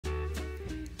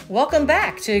Welcome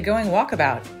back to Going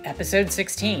Walkabout, episode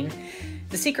 16,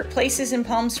 the secret places in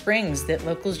Palm Springs that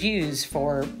locals use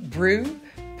for brew,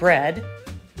 bread,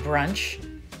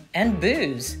 brunch, and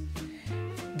booze.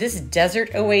 This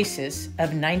desert oasis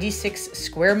of 96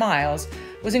 square miles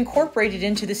was incorporated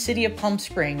into the city of Palm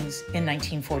Springs in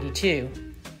 1942.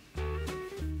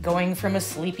 Going from a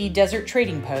sleepy desert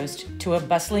trading post to a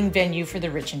bustling venue for the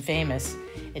rich and famous,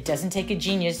 it doesn't take a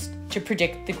genius to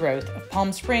predict the growth of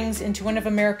Palm Springs into one of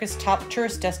America's top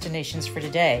tourist destinations for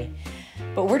today.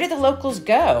 But where do the locals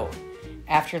go?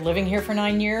 After living here for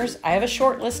 9 years, I have a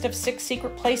short list of 6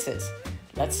 secret places.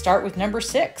 Let's start with number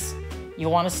 6.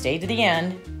 You'll want to stay to the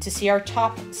end to see our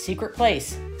top secret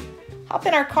place. Hop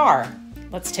in our car.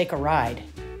 Let's take a ride.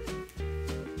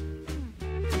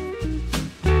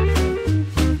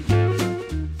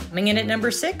 Coming in at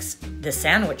number 6, the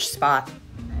sandwich spot.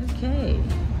 Okay,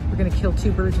 we're gonna kill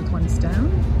 2 birds with 1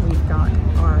 stone. We've got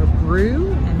our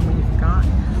brew and we've got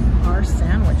our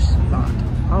sandwich spot,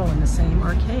 all in the same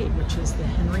arcade, which is the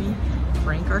Henry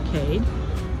Frank Arcade.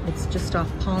 It's just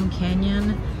off Palm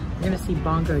Canyon. You're gonna see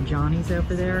Bongo Johnny's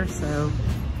over there, so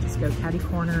just go catty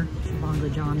corner to Bongo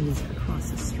Johnny's across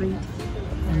the street,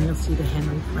 and you'll see the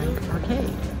Henry Frank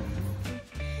Arcade.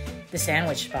 The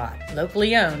sandwich spot,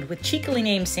 locally owned, with cheekily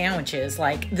named sandwiches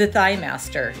like the Thigh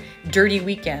Master, Dirty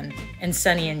Weekend, and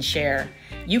Sonny and Cher.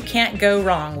 You can't go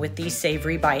wrong with these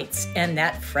savory bites and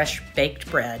that fresh baked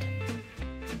bread.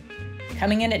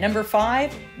 Coming in at number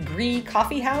 5, Gree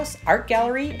Coffee House, Art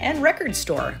Gallery, and Record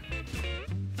Store.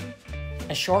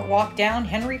 A short walk down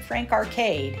Henry Frank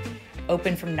Arcade.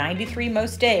 Open from 9 to 3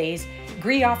 most days,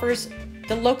 Gree offers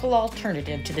the local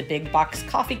alternative to the big box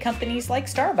coffee companies like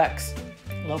Starbucks.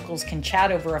 Locals can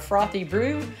chat over a frothy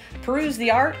brew, peruse the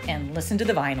art, and listen to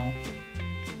the vinyl.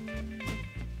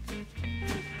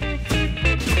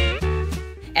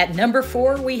 At number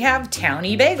 4, we have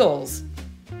Townie Bagels.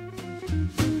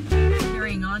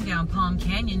 Carrying on down Palm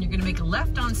Canyon, you're going to make a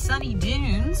left on Sunny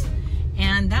Dunes,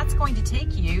 and that's going to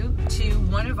take you to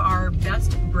one of our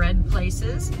best bread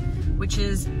places, which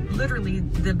is literally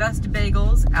the best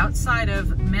bagels outside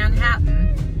of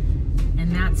Manhattan,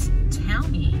 and that's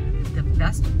Townie. The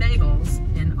best bagels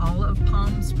in all of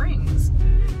Palm Springs.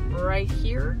 Right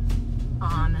here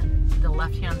on the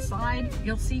left-hand side,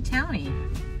 you'll see Townie.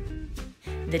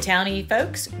 The Townie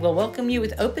folks will welcome you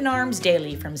with open arms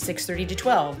daily from 6:30 to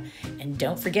 12. And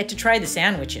don't forget to try the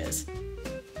sandwiches.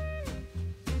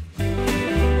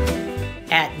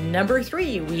 At number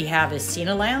 3, we have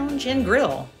Asina Lounge and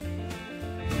Grill.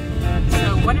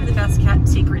 So one of the best kept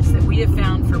secrets that we have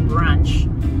found for brunch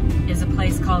is a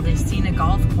place called the Asina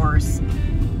Golf Course,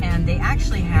 and they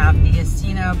actually have the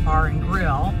Asina Bar and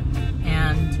Grill,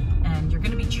 and you're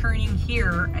going to be churning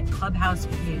here at Clubhouse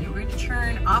View. You're going to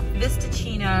churn off Vista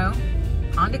Chino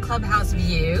onto Clubhouse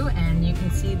View, and you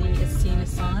can see the Asina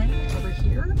sign over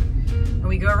here. And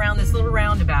we go around this little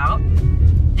roundabout,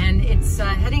 and it's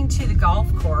heading to the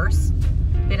golf course.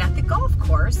 But at the golf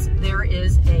course, there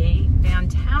is a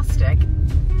fantastic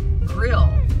grill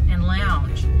and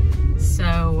lounge.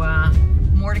 So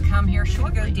more to come here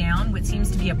shortly. Go down what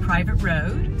seems to be a private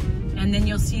road, and then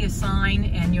you'll see a sign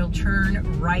and you'll turn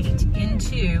right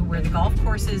into where the golf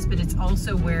course is, but it's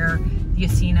also where the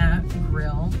Asina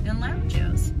Grill and Lounge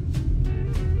is.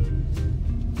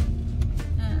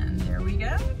 And there we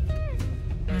go.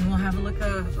 And we'll have a look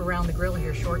around the grill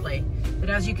here shortly.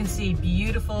 But as you can see,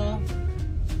 beautiful,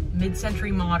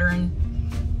 mid-century modern.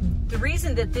 The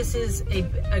reason that this is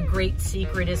a great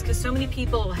secret is because so many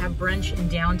people have brunch in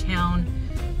downtown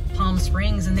Palm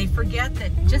Springs and they forget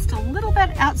that just a little bit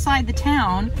outside the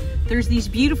town, there's these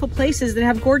beautiful places that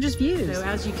have gorgeous views. So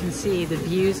as you can see, the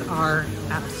views are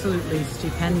absolutely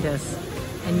stupendous.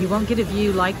 And you won't get a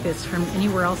view like this from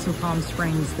anywhere else in Palm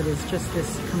Springs that is just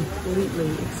this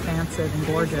completely expansive and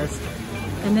gorgeous.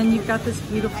 And then you've got this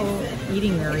beautiful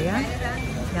eating area.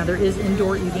 Now there is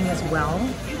indoor eating as well,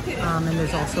 and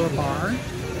there's also a bar.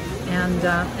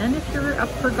 And if you're up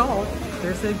for golf,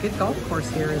 there's a good golf course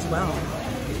here as well.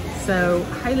 So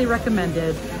highly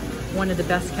recommended. One of the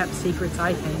best kept secrets,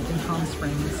 I think, in Palm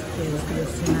Springs is the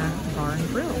Asina Bar and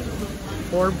Grill,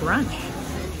 or brunch.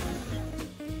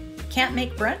 Can't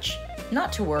make brunch?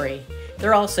 Not to worry.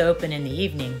 They're also open in the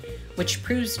evening, which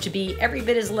proves to be every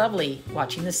bit as lovely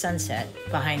watching the sunset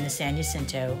behind the San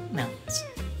Jacinto Mountains.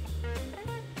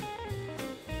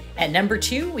 At number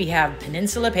 2, we have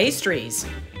Peninsula Pastries.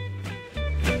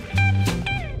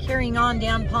 Carrying on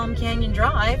down Palm Canyon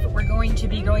Drive, we're going to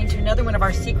be going to another one of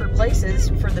our secret places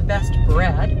for the best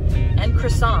bread and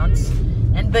croissants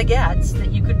and baguettes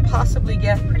that you could possibly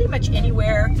get pretty much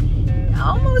anywhere,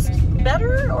 almost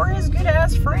better or as good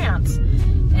as France.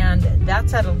 And that's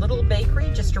that's at a little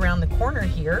bakery just around the corner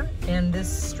here in this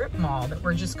strip mall that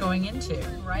we're just going into,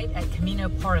 right at Camino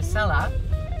Porcella.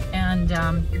 And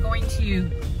you're going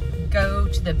to go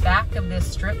to the back of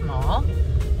this strip mall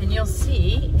and you'll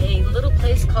see a little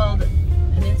place called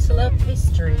Peninsula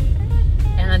Pastry.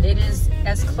 And it is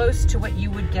as close to what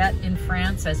you would get in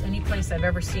France as any place I've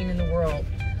ever seen in the world.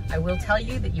 I will tell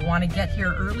you that you want to get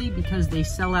here early because they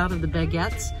sell out of the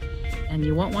baguettes and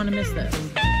you won't want to miss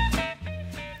those.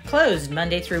 Closed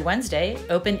Monday through Wednesday,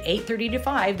 open 8:30 to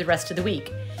 5 the rest of the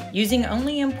week, using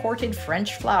only imported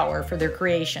French flour for their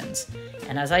creations.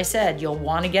 And as I said, you'll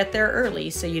want to get there early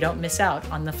so you don't miss out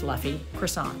on the fluffy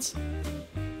croissants.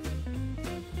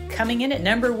 Coming in at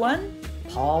number 1,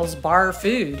 Paul's Bar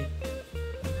Food.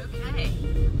 Okay,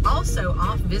 also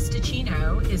off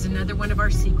Vistacino is another one of our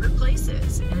secret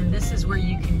places, and this is where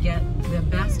you can get the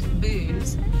best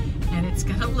booze, and it's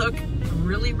gonna look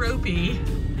really ropey,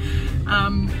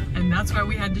 and that's why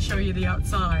we had to show you the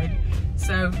outside.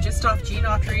 So just off Jean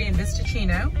Autry and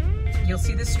Vistacino, you'll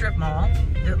see the strip mall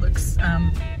that looks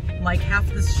like half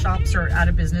the shops are out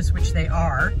of business, which they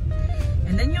are.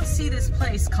 And then you'll see this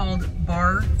place called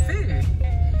Bar Food.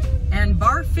 And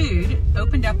Bar Food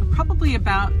opened up probably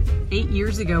about 8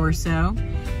 years ago or so.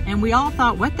 And we all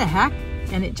thought, what the heck?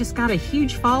 And it just got a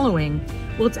huge following.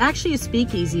 Well, it's actually a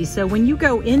speakeasy. So when you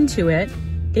go into it,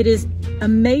 it is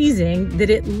amazing that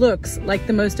it looks like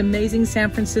the most amazing San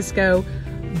Francisco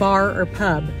bar or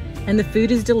pub. And the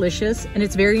food is delicious and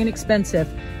it's very inexpensive,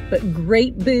 but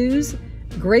great booze,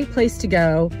 great place to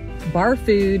go. Bar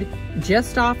Food,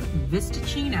 just off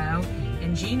Vistacino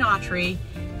and Jean Autry,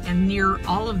 and near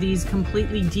all of these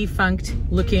completely defunct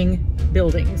looking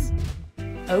buildings.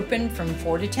 Open from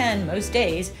 4 to 10 most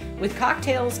days, with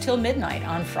cocktails till midnight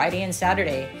on Friday and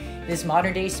Saturday. This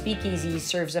modern day speakeasy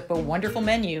serves up a wonderful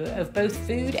menu of both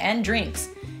food and drinks.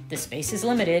 The space is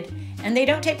limited and they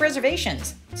don't take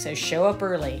reservations, so show up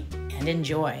early and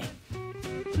enjoy.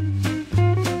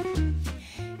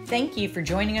 Thank you for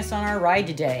joining us on our ride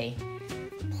today.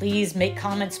 Please make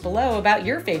comments below about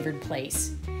your favorite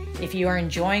place. If you are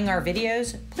enjoying our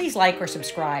videos, please like or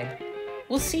subscribe.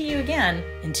 We'll see you again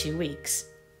in 2 weeks.